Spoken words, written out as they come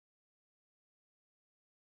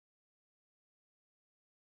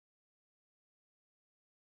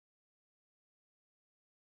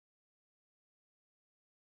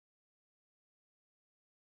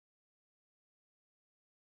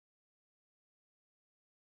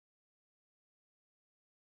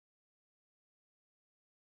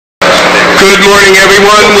Good morning,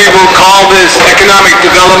 everyone. We will call this Economic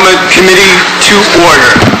Development Committee to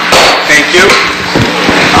order. Thank you.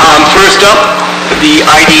 First up, the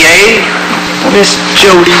IDA, Miss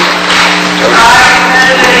Jody.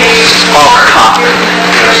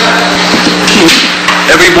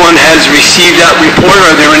 Everyone has received that report.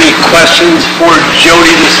 Are there any questions for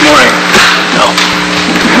Jody this morning? No.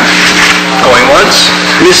 Going once.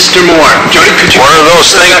 Mr. Moore. Jody, could you... What are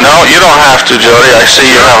those things? No, you don't have to, Jody. I see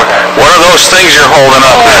you have... What are those things you're holding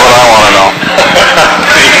up is what I want to know.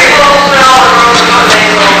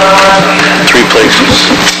 3 places.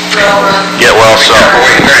 Get well, so.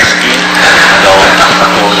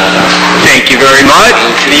 Thank you very much.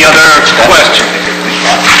 Any other questions?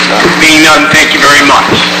 Being none, thank you very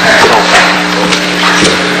much.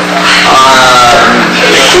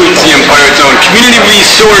 Includes the Empire Zone. Community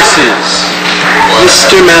Resources.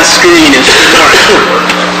 Mr. Mascarenas.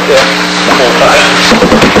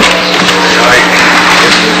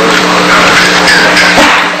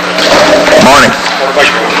 Morning.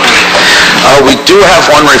 We do have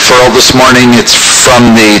one referral this morning. It's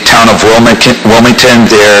from the town of Wilmington.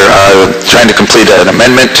 They're trying to complete an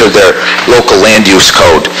amendment to their local land use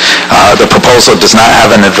code. The proposal does not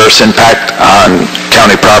have an adverse impact on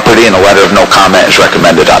county property, and a letter of no comment is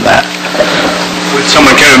recommended on that. Would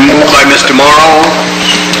someone care to move by Mr. Morrow?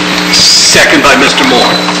 Second by Mr.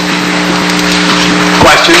 Moore.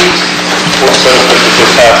 Questions? What's the benefit that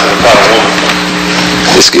this has to the town of Wilmington?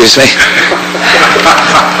 Excuse me?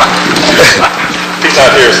 He's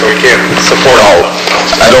not here, so we can't support all.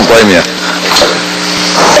 I don't blame you.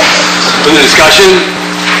 Further discussion?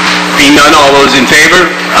 Being none, all those in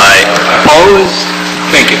favor? Aye. Opposed?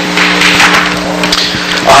 Thank you.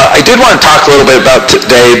 I did want to talk a little bit about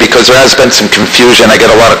today because there has been some confusion. I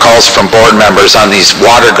get a lot of calls from board members on these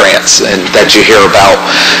water grants that you hear about,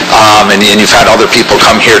 and you've had other people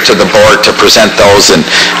come here to the board to present those, and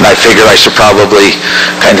I figured I should probably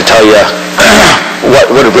kind of tell you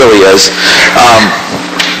what it really is.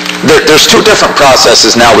 There's 2 different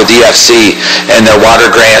processes now with EFC and their water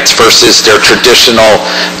grants versus their traditional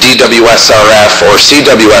DWSRF or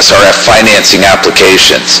CWSRF financing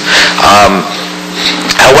applications.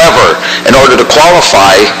 However, in order to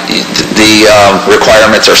qualify, the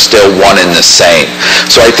requirements are still one and the same.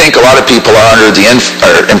 So I think a lot of people are under the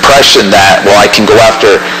impression that, well, I can go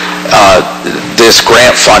after this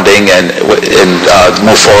grant funding and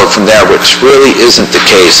move forward from there, which really isn't the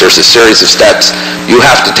case. There's a series of steps you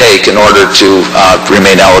have to take in order to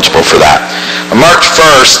remain eligible for that. On March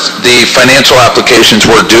 1st, the financial applications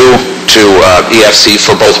were due to EFC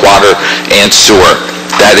for both water and sewer.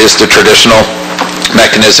 That is the traditional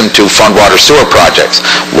mechanism to fund water sewer projects.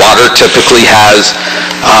 Water typically has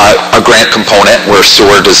a grant component where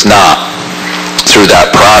sewer does not through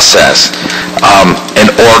that process. In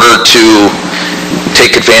order to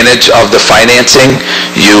take advantage of the financing,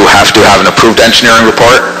 you have to have an approved engineering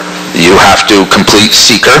report, you have to complete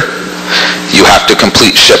seeker, you have to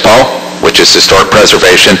complete SHPO, which is historic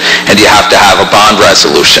preservation, and you have to have a bond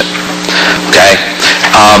resolution. Okay?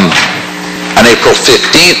 On April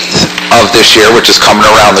 15th of this year, which is coming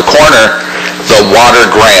around the corner, the water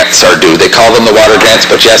grants are due. They call them the water grants,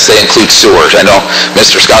 but yes, they include sewers. I know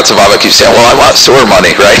Mr. Scott Zavala keeps saying, well, I want sewer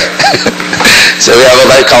money, right? So we have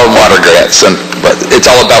what I call them water grants, but it's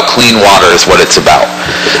all about clean water is what it's about.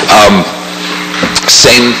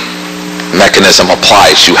 Same mechanism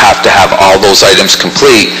applies. You have to have all those items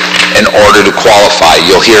complete in order to qualify.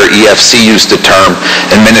 You'll hear EFC use the term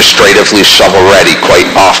administratively shovel-ready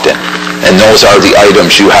quite often. And those are the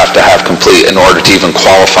items you have to have complete in order to even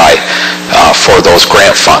qualify for those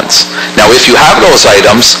grant funds. Now, if you have those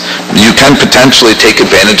items, you can potentially take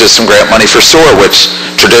advantage of some grant money for sewer, which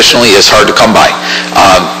traditionally is hard to come by.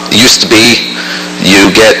 It used to be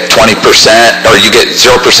you get 20% or you get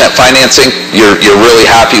 0% financing. You're really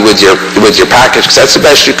happy with your package because that's the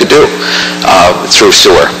best you could do through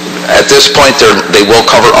sewer. At this point, they will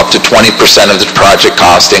cover up to 20% of the project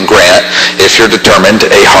cost in grant if you're determined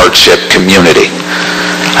a hardship community.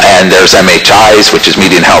 And there's MHIs, which is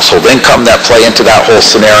median household income, that play into that whole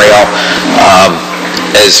scenario,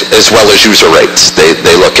 as well as user rates.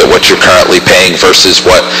 They look at what you're currently paying versus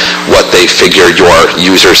what they figure your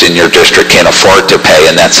users in your district can afford to pay,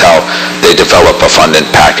 and that's how they develop a funding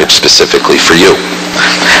package specifically for you.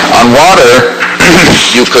 On water,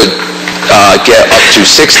 you could get up to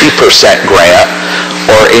 60% grant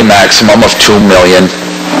or a maximum of $2 million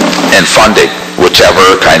in funding,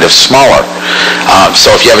 whichever kind of smaller.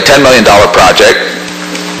 So if you have a $10 million project,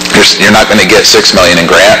 you're not going to get $6 million in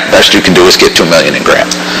grant. Best you can do is get $2 million in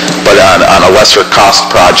grant. But on a a lesser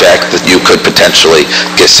cost project, that you could potentially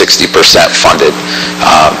get 60% funded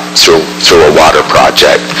through a water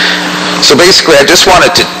project. So basically, I just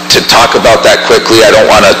wanted to talk about that quickly. I don't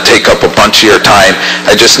want to take up a bunch of your time.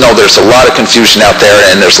 I just know there's a lot of confusion out there,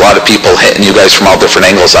 and there's a lot of people hitting you guys from all different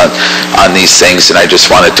angles on these things, and I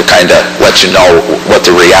just wanted to kind of let you know what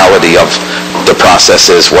the reality of the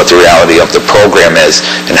process is, what the reality of the program is,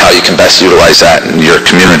 and how you can best utilize that in your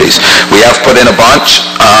communities. We have put in a bunch,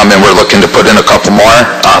 and we're looking to put in a couple more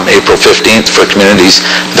April 15th for communities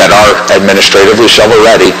that are administratively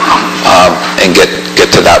shovel-ready, and get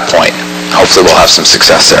to that point. Hopefully we'll have some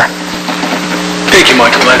success there. Thank you,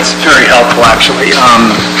 Michael. That's very helpful, actually.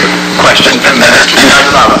 Question from Mr.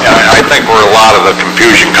 I think where a lot of the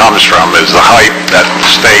confusion comes from is the hype that the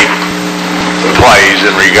state plays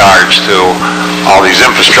in regards to all these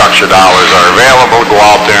infrastructure dollars are available, go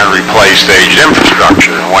out there and replace staged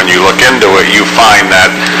infrastructure. And when you look into it, you find that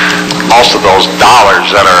most of those dollars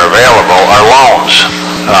that are available are loans.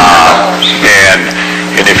 And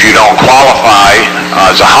if you don't qualify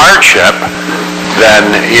as a hardship,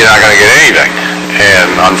 then you're not going to get anything. And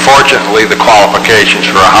unfortunately, the qualifications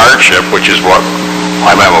for a hardship, which is what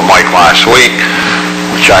I met with Mike last week,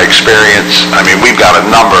 which I experienced, I mean, we've got a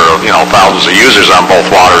number of, thousands of users on both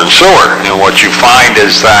water and sewer. And what you find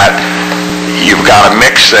is that you've got a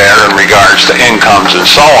mix there in regards to incomes and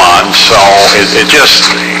so on. So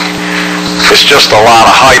it's just a lot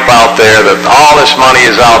of hype out there that all this money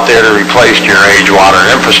is out there to replace your age water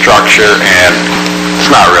infrastructure, and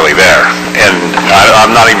it's not really there. And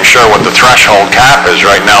I'm not even sure what the threshold cap is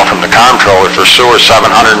right now from the comptroller for sewer. $700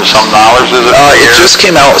 and some, is it? It just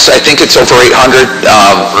came out, so I think it's over 800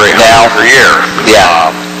 now. Per year.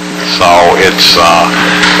 Yeah. So it's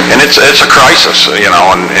a crisis,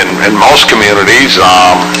 in most communities,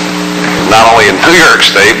 not only in New York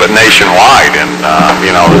State, but nationwide, and,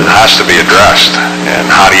 it has to be addressed. And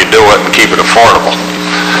how do you do it and keep it affordable?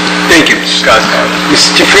 Thank you, Mr. Scott.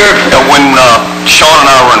 Mr. Fair? When Sean and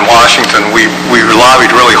I were in Washington, we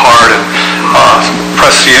lobbied really hard and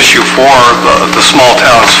pressed the issue for the small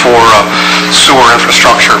towns for sewer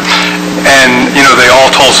infrastructure. And, they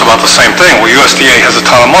all told us about the same thing. Well, USDA has a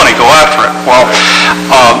ton of money, go after it. Well,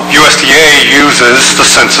 USDA uses the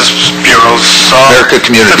Census Bureau's American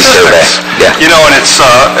Community Survey. Yeah. And it's,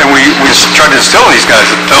 and we tried to instill in these guys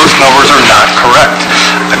that those numbers are not correct.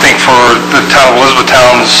 I think for the town of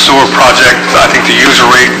Elizabethtown's sewer project, I think the user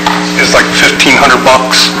rate is like $1,500.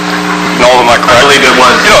 And all of my correct? I believe it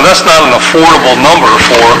was. That's not an affordable number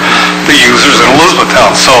for the users in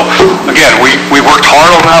Elizabethtown. So, again, we worked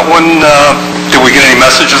hard on that one. Did we get any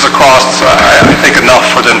messages across? I think enough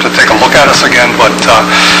for them to take a look at us again, but,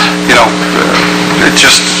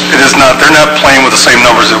 it is not, they're not playing with the same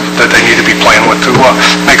numbers that they need to be playing with to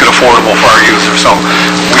make it affordable for our users. So,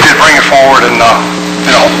 we did bring it forward, and,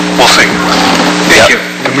 we'll see. Thank you.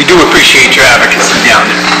 And we do appreciate your advocacy down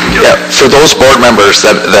there. Yeah, for those board members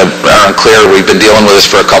that are unclear, we've been dealing with this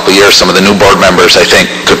for a couple of years. Some of the new board members, I think,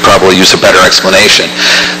 could probably use a better explanation.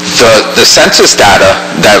 The census data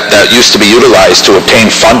that used to be utilized to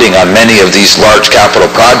obtain funding on many of these large capital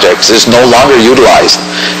projects is no longer utilized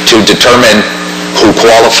to determine who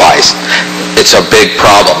qualifies. It's a big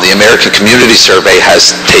problem. The American Community Survey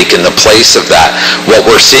has taken the place of that. What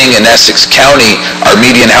we're seeing in Essex County are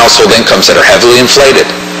median household incomes that are heavily inflated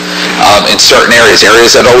in certain areas.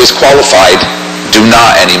 Areas that always qualified do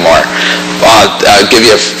not anymore. I'll give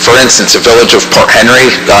you, for instance, a village of Port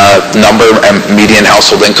Henry, median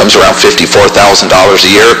household incomes around $54,000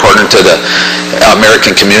 a year, according to the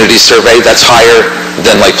American Community Survey. That's higher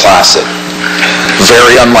than Lake Placid.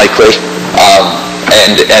 Very unlikely.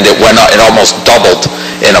 And it went up, it almost doubled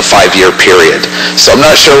in a 5-year period. So I'm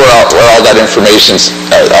not sure where all that information's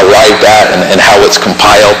arrived at and how it's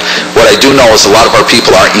compiled. What I do know is a lot of our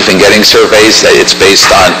people aren't even getting surveys. It's based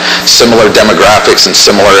on similar demographics in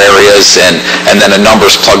similar areas, and then a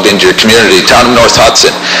number's plugged into your community. Town of North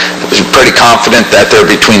Hudson, I'm pretty confident that they're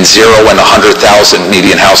between 0 and 100,000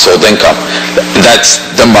 median household income. That's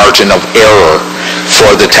the margin of error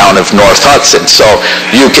for the town of North Hudson. So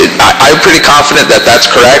I'm pretty confident that that's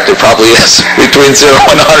correct. It probably is between 0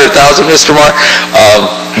 and 100,000, Mr. Moore.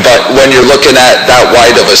 But when you're looking at that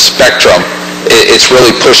wide of a spectrum, it's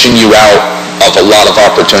really pushing you out of a lot of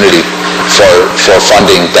opportunity for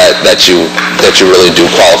funding that you really do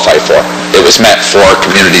qualify for. It was meant for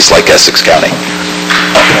communities like Essex County.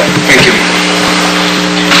 Thank you.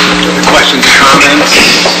 Questions or comments?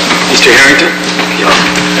 Mr. Harrington?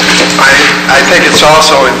 I think it's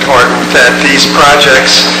also important that these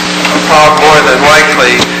projects more than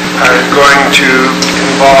likely are going to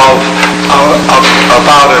involve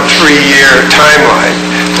about a 3-year timeline.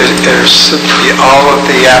 There's all of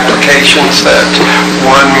the applications that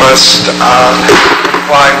one must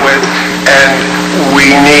comply with, and we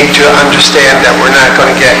need to understand that we're not going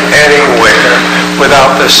to get anywhere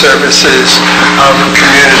without the services of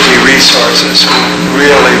community resources who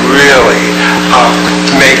really, really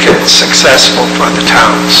make it successful for the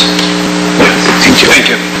towns. Thank you. Thank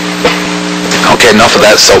you. Okay, enough of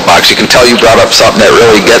that soapbox. You can tell you brought up something that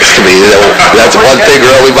really gets to me. That's one thing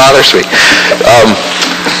that really bothers me.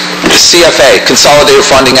 CFA, Consolidated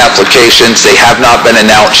Funding Applications, they have not been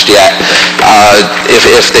announced yet.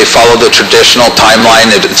 If they follow the traditional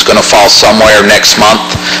timeline, it's going to fall somewhere next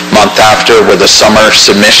month after, with a summer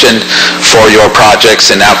submission for your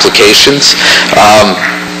projects and applications.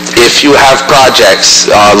 If you have projects,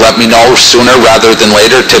 let me know sooner rather than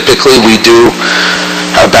later. Typically, we do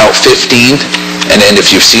about 15, and then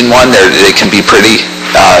if you've seen one, they can be pretty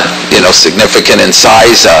significant in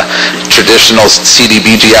size. Traditional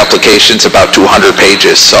CDBG applications, about 200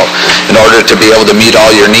 pages. So in order to be able to meet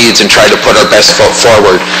all your needs and try to put our best foot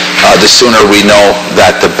forward, the sooner we know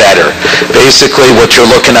that, the better. Basically, what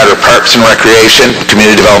you're looking at are parks and recreation,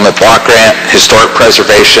 community development block grant, historic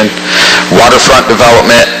preservation, waterfront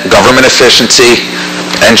development, government efficiency,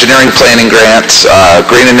 engineering planning grants,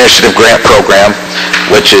 green initiative grant program,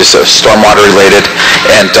 which is stormwater related,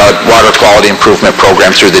 and water quality improvement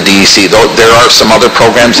program through the DEC. There are some other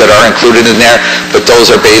programs that are included in there, but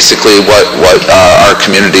those are basically what our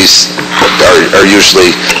communities are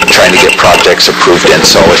usually trying to get projects approved in.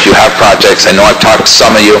 So if you have projects, I know I've talked to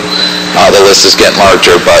some of you, the list is getting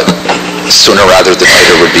larger, but sooner rather than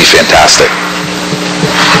later would be fantastic.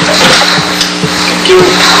 Thank you.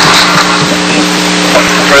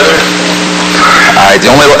 Further? The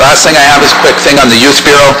only last thing I have is a quick thing on the Youth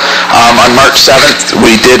Bureau. On March 7th,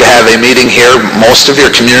 we did have a meeting here. Most of your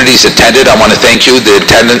communities attended. I want to thank you. The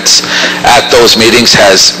attendance at those meetings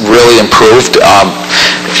has really improved,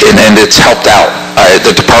 and it's helped out.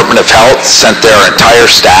 The Department of Health sent their entire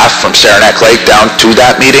staff from Saranac Lake down to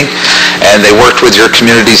that meeting, and they worked with your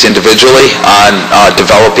communities individually on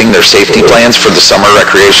developing their safety plans for the summer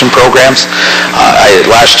recreation programs.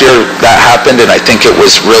 Last year that happened, and I think it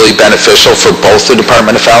was really beneficial for both the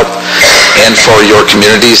Department of Health and for your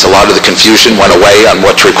communities. A lot of the confusion went away on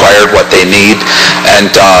what's required, what they need,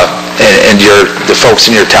 and the folks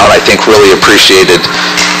in your town, I think, really appreciated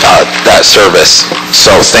that service.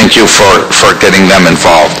 So thank you for getting them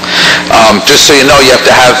involved. Just so you know, you have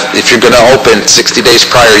to have, if you're going to open 60 days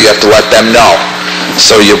prior, you have to let them know.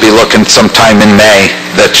 So you'll be looking sometime in May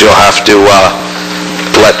that you'll have to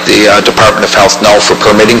let the Department of Health know for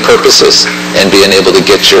permitting purposes and being able to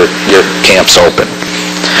get your camps open.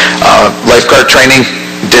 Lifeguard training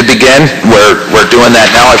did begin. We're doing that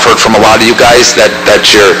now. I've heard from a lot of you guys that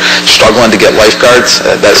you're struggling to get lifeguards.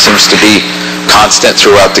 That seems to be constant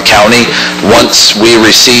throughout the county. Once we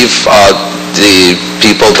receive the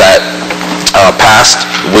people that passed,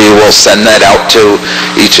 we will send that out to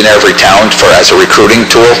each and every town as a recruiting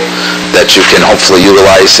tool that you can hopefully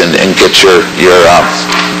utilize and get your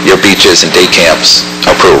beaches and day camps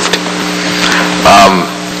approved.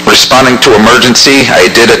 Responding to emergency, I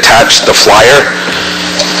did attach the flyer.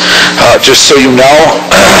 Just so you know,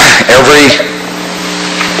 every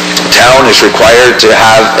town is required to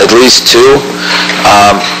have at least 2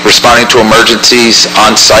 responding to emergencies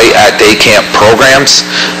on site at day camp programs.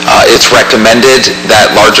 It's recommended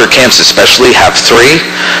that larger camps especially have 3.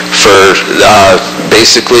 For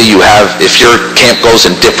basically, you have, if your camp goes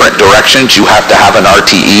in different directions, you have to have an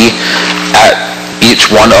RTE at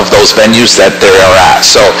each one of those venues that they are at.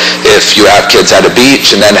 So if you have kids at a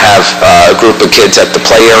beach and then have a group of kids at the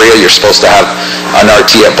play area, you're supposed to have an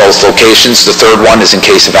RT at both locations. The third one is in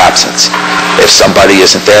case of absence. If somebody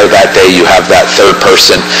isn't there that day, you have that third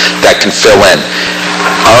person that can fill in.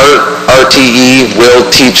 Our RTE will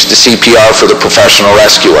teach the CPR for the professional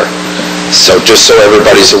rescuer. So just so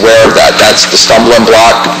everybody's aware of that, that's the stumbling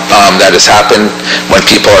block that has happened when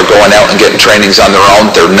people are going out and getting trainings on their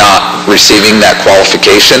own. They're not receiving that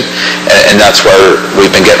qualification, and that's where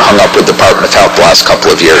we've been getting hung up with the Department of Health the last couple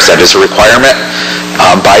of years. That is a requirement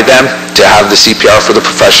by them to have the CPR for the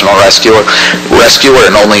professional rescuer,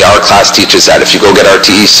 and only our class teaches that. If you go get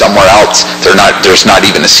RTE somewhere else, there's not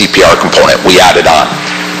even a CPR component. We add it on.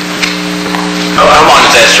 How long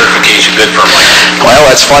is that certification good for? Well,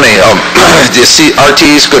 that's funny. The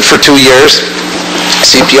RTE is good for 2 years.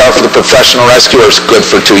 CPR for the professional rescuer is good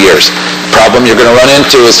for 2 years. Problem you're going to run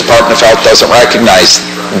into is the Department of Health doesn't recognize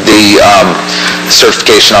the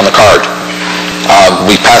certification on the card.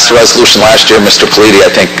 We passed a resolution last year, Mr. Politi,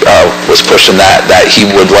 I think, was pushing that he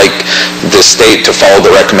would like the state to follow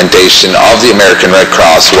the recommendation of the American Red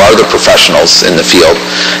Cross, who are the professionals in the field,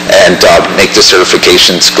 and make the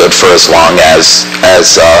certifications good for as long as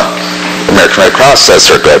American Red Cross says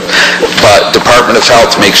they're good. But Department of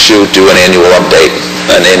Health makes you do an annual update,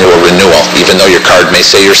 an annual renewal, even though your card may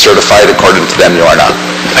say you're certified, according to them, you are not.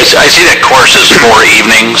 I see that course is 4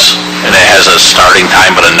 evenings, and it has a starting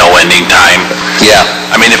time but a no ending time. Yeah.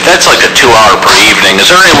 I mean, if that's like a 2-hour per evening, is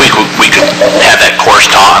there any way we could have that course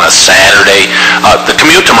taught on a Saturday? The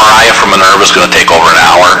commute to Mariah from Minerva is going to take over an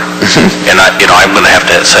hour, and I'm going to have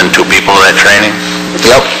to send 2 people to that training.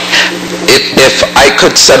 Yep. If I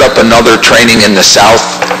could set up another training in the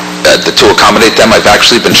south to accommodate them, I've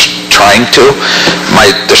actually been trying to.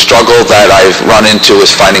 The struggle that I've run into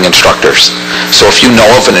is finding instructors. So if you know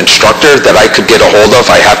of an instructor that I could get a hold of,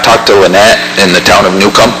 I have talked to Lynette in the town of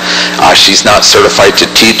Newcomb. She's not certified to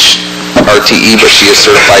teach RTE, but she is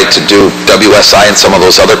certified to do WSI and some of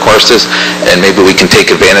those other courses, and maybe we can take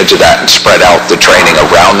advantage of that and spread out the training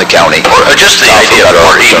around the county. Or just the idea of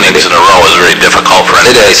 4 evenings in a row is very difficult for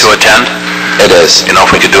anybody to attend. It is.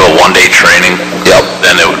 If we could do a 1-day training, yep,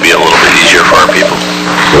 then it would be a little bit easier for our people.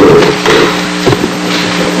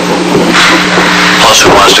 Plus,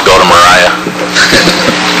 who wants to go to Mariah?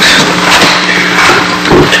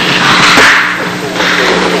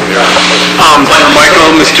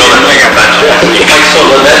 Michael, Mr. So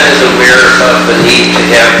Lynette is aware of the need to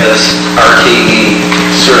have this RTE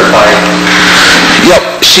certified?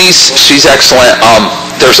 Yep, she's excellent.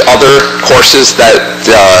 There's other courses that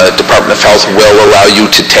the Department of Health will allow you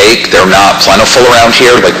to take. They're not plentiful around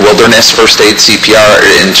here, like wilderness, first aid, CPR,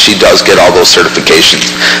 and she does get all those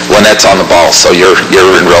certifications. Lynette's on the ball, so you're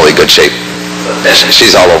in really good shape.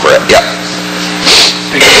 She's all over it, yeah.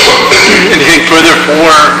 Anything further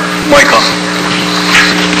for Michael?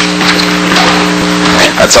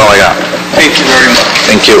 That's all I got. Thank you very much.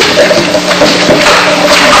 Thank you.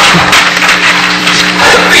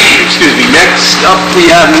 Excuse me. Next up, we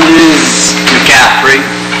have Ms. McCaffrey,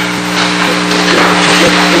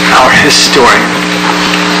 our historian.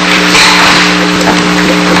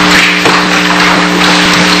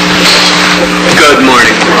 Good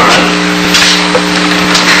morning, Laura.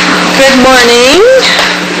 Good morning.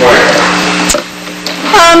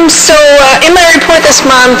 In my report this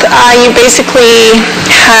month, you basically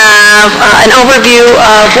have an overview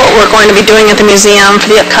of what we're going to be doing at the museum for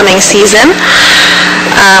the upcoming season.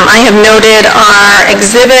 I have noted our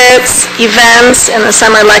exhibits, events, and the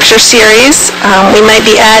summer lecture series. We might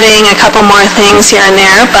be adding a couple more things here and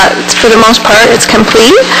there, but for the most part, it's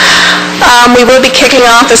complete. We will be kicking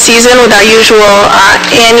off the season with our usual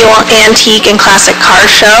annual antique and classic car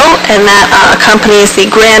show, and that accompanies the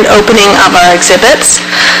grand opening of our exhibits,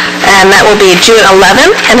 and that will be June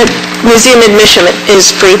 11th, and museum admission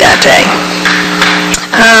is free that day.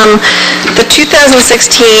 The 2016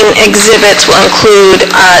 exhibits will include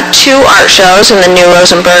 2 art shows in the new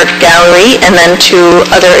Rosenberg Gallery and then 2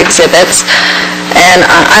 other exhibits. And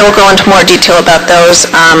I will go into more detail about those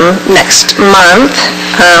next month.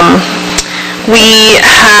 We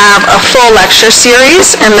have a full lecture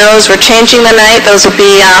series, and those we're changing the night. Those will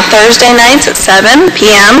be Thursday nights at 7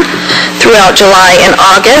 p.m. throughout July and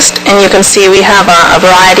August. And you can see we have a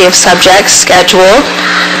variety of subjects scheduled.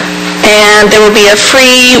 And there will be a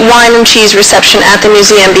free wine and cheese reception at the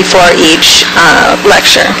museum before each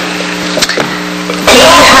lecture. We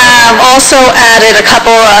have also added a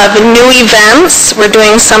couple of new events. We're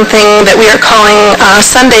doing something that we are calling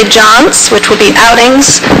Sunday Jaunts, which will be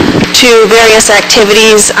outings to various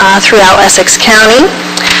activities throughout Essex County.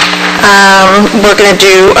 We're going to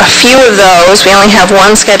do a few of those. We only have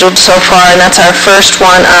one scheduled so far, and that's our first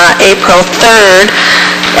one, April 3rd.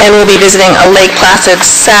 And we'll be visiting a Lake Placid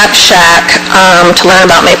sap shack to learn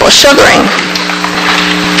about maple sugaring.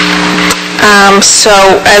 So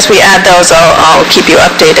as we add those, I'll keep you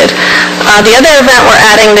updated. The other event we're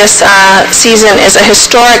adding this season is a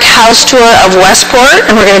historic house tour of Westport,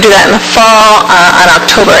 and we're going to do that in the fall on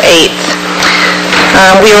October 8th.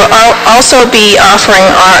 We will also be offering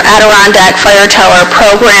our Adirondack Fire Tower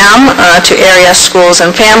program to area schools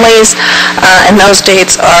and families, and those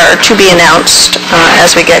dates are to be announced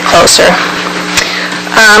as we get closer.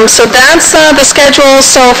 So that's the schedule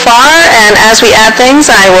so far, and as we add things,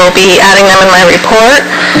 I will be adding them in my report,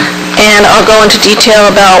 and I'll go into detail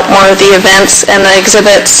about more of the events and the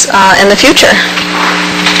exhibits in the future.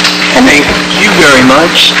 Thank you very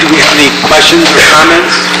much. Do we have any questions or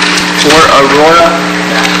comments for Aurora?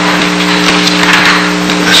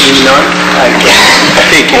 None?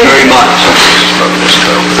 Thank you very much.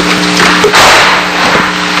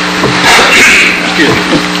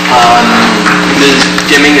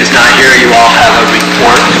 Dimming is not here. You all have a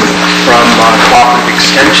report from Cooperative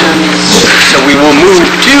Extensions. So we will move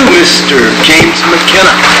to Mr. James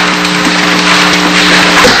McKenna.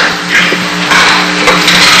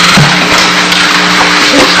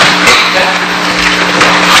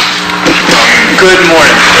 Good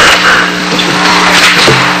morning.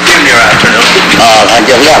 Good afternoon.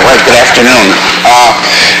 Good afternoon.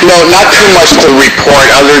 No, not too much to report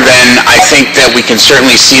other than I think that we can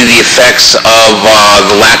certainly see the effects of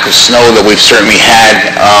the lack of snow that we've certainly had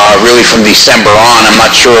really from December on. I'm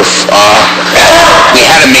not sure if we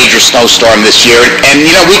had a major snowstorm this year, and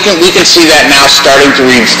we can see that now starting to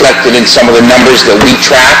be reflected in some of the numbers that we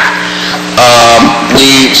track.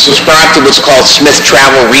 We subscribe to what's called Smith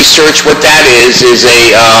Travel Research. What that is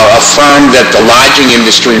a firm that the lodging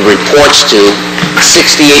industry reports to.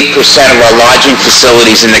 68% of our lodging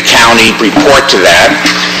facilities in the county report to that.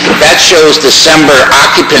 That shows December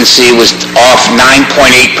occupancy was off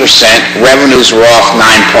 9.8%, revenues were off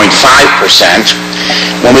 9.5%.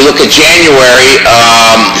 When we look at January,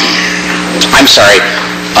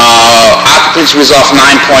 occupancy was off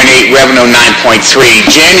 9.8, revenue 9.3.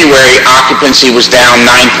 January occupancy was down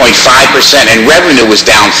 9.5% and revenue was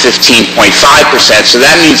down 15.5%. So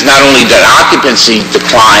that means not only did occupancy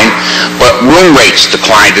decline, but room rates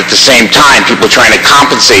declined at the same time, people trying to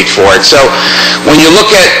compensate for it. So when you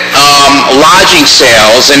look at lodging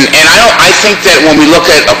sales, and I think that when we look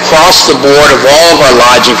at across the board of all of our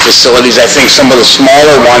lodging facilities, I think some of the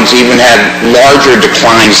smaller ones even had larger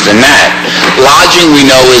declines than that. Lodging, we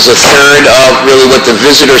know, is a third of really what the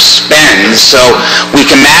visitor spends, so we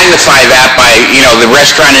can magnify that by the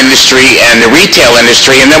restaurant industry and the retail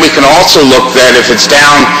industry, and then we can also look that if it's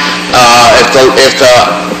down, if the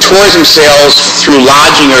tourism sales through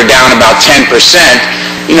lodging are down about 10%,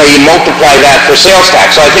 you multiply that for sales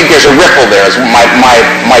tax. So I think there's a ripple there is my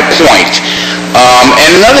point.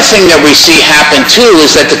 And another thing that we see happen too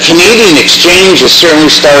is that the Canadian exchange has certainly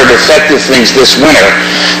started affecting things this winter,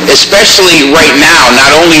 especially right now.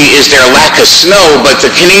 Not only is there a lack of snow, but the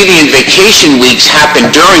Canadian vacation weeks happen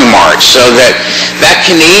during March, so that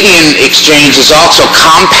Canadian exchange is also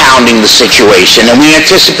compounding the situation, and we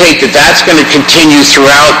anticipate that that's going to continue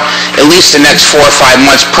throughout at least the next 4 or 5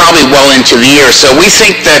 months, probably well into the year. So we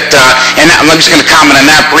think that, and I'm just going to comment on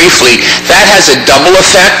that briefly, that has a double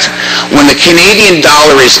effect. When the Canadian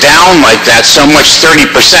dollar is down like that, so much 30%,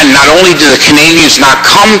 not only do the Canadians not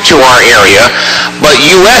come to our area, but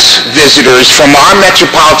U.S. visitors from our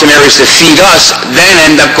metropolitan areas that feed us then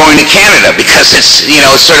end up going to Canada because it's,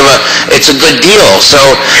 it's a good deal. So,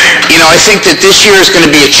 I think that this year is going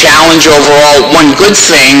to be a challenge overall. One good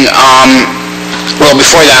thing, well,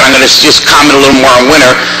 before that, I'm going to just comment a little more on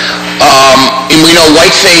winter. And we know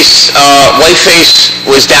whiteface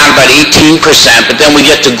was down about 18%, but then we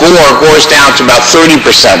get to Gore's down to about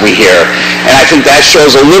 30%, we hear. And I think that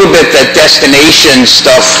shows a little bit that destination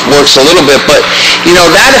stuff works a little bit, but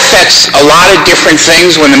that affects a lot of different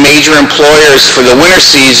things. When the major employers for the winter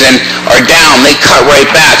season are down, they cut right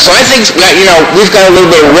back. So I think we've got a little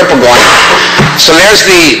bit of ripple going on. So there's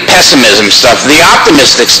the pessimism stuff. The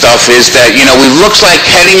optimistic stuff is that it looks like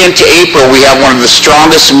heading into April we have one of the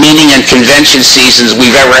strongest meeting and convention seasons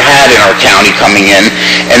we've ever had in our county coming in,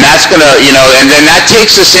 and that's going to, and then that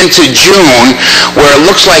takes us into June, where it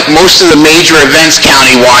looks like most of the major events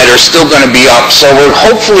countywide are still going to be up. So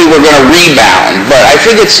hopefully we're going to rebound. But I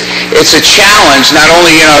think it's a challenge. Not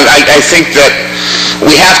only, I think that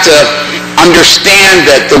we have to understand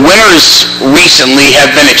that the winters recently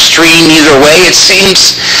have been extreme either way, it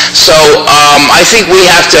seems. So I think we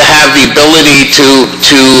have to have the ability to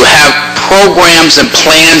have programs and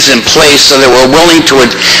plans in place so that we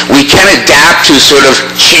can adapt to sort of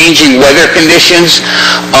changing weather conditions.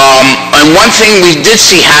 And one thing we did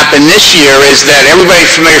see happen this year is that everybody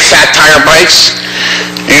familiar with fat tire bikes?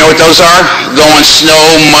 You know what those are? Go on snow,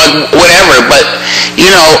 mud, whatever. But,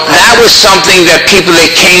 that was something that people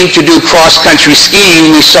that came to do cross-country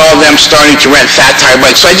skiing, we saw them starting to rent fat tire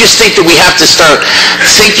bikes. So I just think that we have to start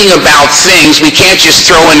thinking about things. We can't just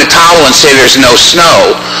throw in the towel and say there's no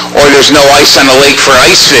snow, or there's no ice on the lake for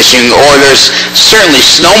ice fishing, or there's certainly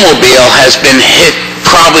snowmobile has been hit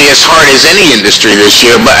probably as hard as any industry this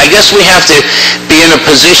year, but I guess we have to be in a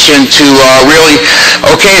position to really,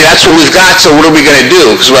 okay, that's what we've got, so what are we going to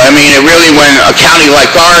do? Because, when a county like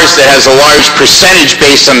ours that has a large percentage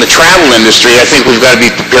based on the travel industry, I think we've got to be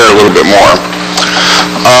prepared a little bit more.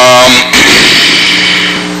 I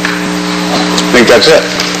think that's it.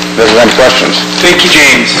 If there's any questions. Thank you,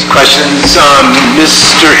 James. Questions?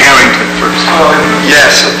 Mr. Harrington first.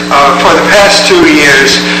 Yes. For the past 2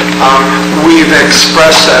 years, we've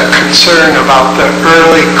expressed a concern about the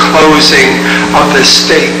early closing of the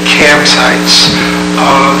state campsites.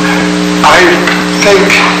 I think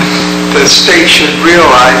the state should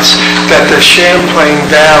realize that the Champlain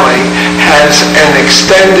Valley has an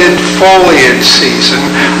extended foliage season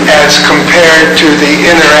as compared to the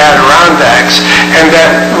inner Adirondacks, and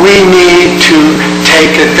that we need to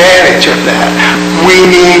take advantage of that. We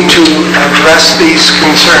need to address these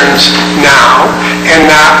concerns now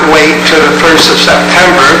and not wait till the 1st of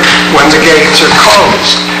September when the gates are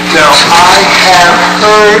closed. Now, I have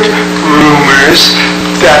heard rumors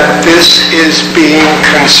that this is being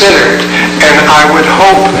considered, and I would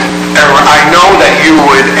hope, or I know that you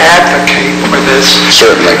would advocate for this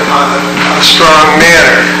Certainly. in a strong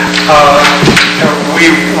manner.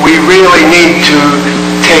 We really need to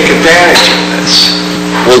take advantage of this.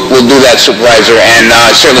 We'll do that, Supervisor, and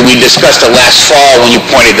certainly we discussed it last fall when you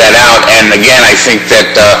pointed that out, and again, I think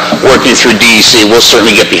that working through DEC, we'll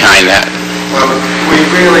certainly get behind that. Well, we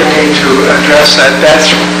really need to address that.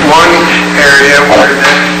 That's one area where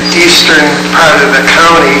the eastern part of the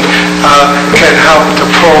county can help to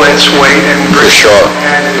pull its weight and bring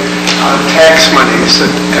added tax monies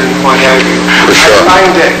and what have you. I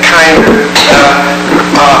find it kind of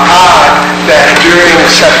odd that during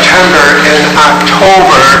September and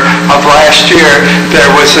October of last year,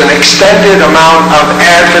 there was an extended amount of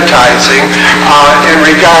advertising in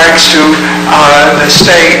regards to the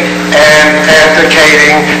state and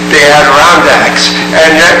advocating the Adirondacks.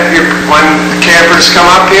 And yet, when campers come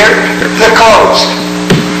up here, they're closed.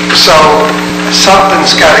 So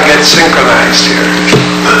something's got to get synchronized here.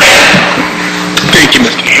 Thank you,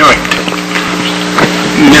 Mr. Hewitt.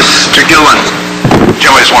 Mr. Gillen.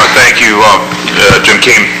 Jim, I just want to thank you. Jim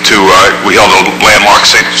came to, we held a landmark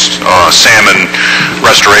salmon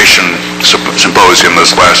restoration symposium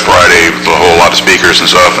this last Friday with a whole lot of speakers and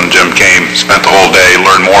stuff, and Jim came, spent the whole day,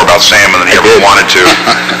 learned more about salmon than he ever wanted to,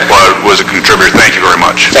 but was a contributor. Thank you very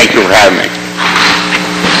much. Thank you for having me.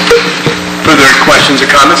 Further questions or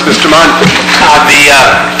comments? Mr. Munn?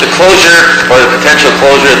 The closure, or the potential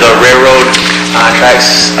closure of the railroad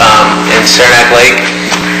tracks in Saranac Lake,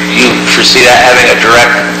 you foresee that having a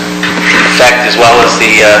direct effect as well as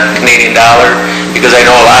the Canadian dollar? Because I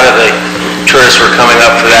know a lot of the tourists were coming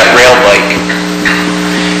up for that rail bike.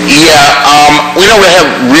 Yeah, we don't really have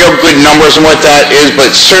real good numbers on what that is,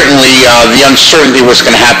 but certainly the uncertainty what's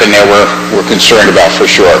going to happen there we're concerned about for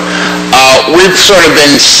sure. We've sort of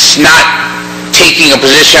been not taking a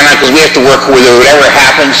position on it because we have to work with whatever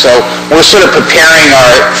happens, so we're sort of preparing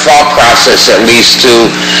our thought process at least to,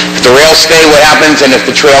 if the rails stay, what happens, and if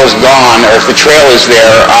the trail is gone, or if the trail is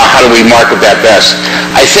there, how do we market that best?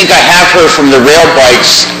 I think I have heard from the rail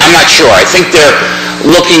bikes, I'm not sure, I think they're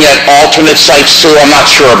looking at alternate sites too, I'm not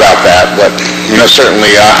sure about that, but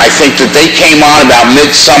certainly I think that they came on about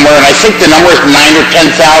midsummer, and I think the number is 9,000 or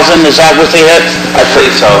 10,000, is that what they hit? I think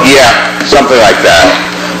so. Yeah, something like that.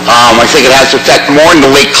 I think it has effect more in the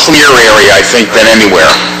Lake Clear area, I think, than anywhere.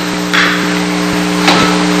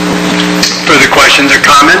 Further questions or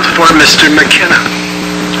comments for Mr. McKenna?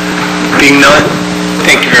 Being none,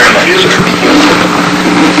 thank you very much.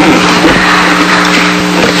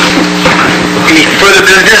 Any further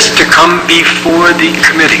business to come before the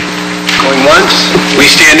committee? Going once, we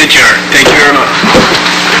stand adjourned. Thank you very much.